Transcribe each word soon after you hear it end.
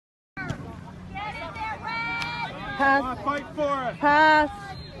Pass. Fight for it. Pass.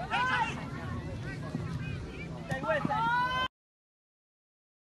 Stay with it.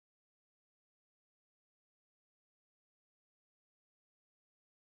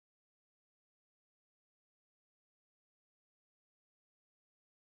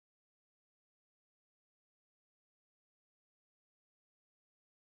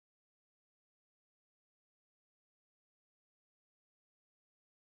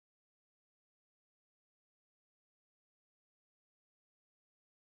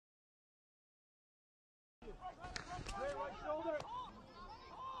 Right shoulder.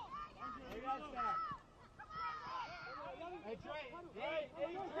 Hey, Trey. Hey,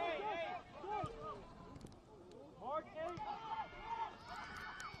 Trey. Mark, hey.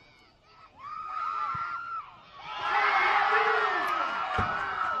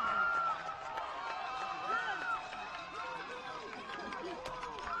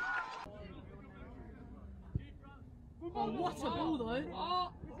 Oh, what a ball though.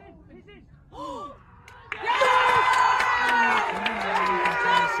 Oh.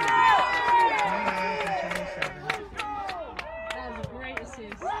 That was a great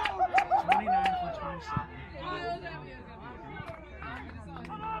assist. 29 from 27.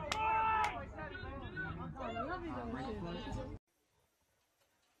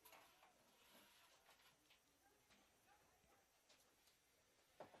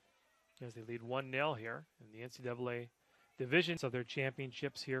 As they lead 1-0 here in the NCAA divisions of their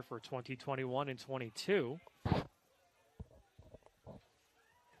championships here for 2021 and 22.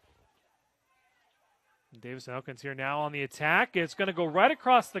 Davis Elkins here now on the attack. It's going to go right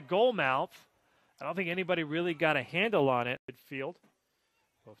across the goal mouth. I don't think anybody really got a handle on it. Midfield.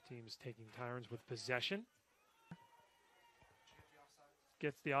 Both teams taking turns with possession.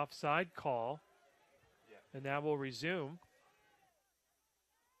 Gets the offside call. And that will resume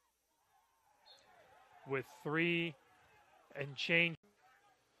with 3 and change.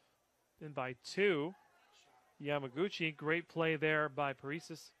 Then by 2, Yamaguchi. Great play there by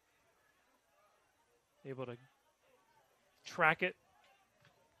Paresis. Able to track it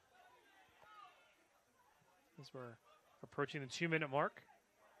as we're approaching the 2-minute mark.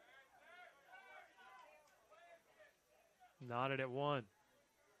 Knotted at 1.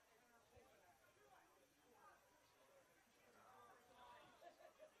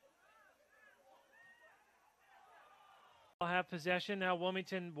 We'll have possession. Now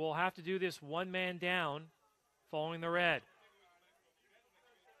Wilmington will have to do this one man down following the red.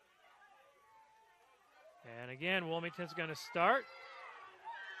 And again, Wilmington's going to start.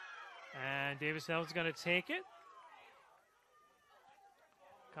 And Davis Elkins going to take it.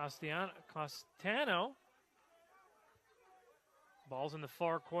 Costano. Ball's in the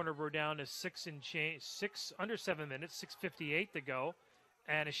far corner. We're down to 6 and change. 6 under 7 minutes. 6:58 to go.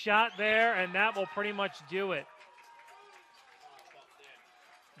 And a shot there, and that will pretty much do it.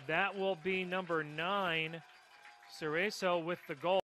 That will be number 9, Cerezo with the goal.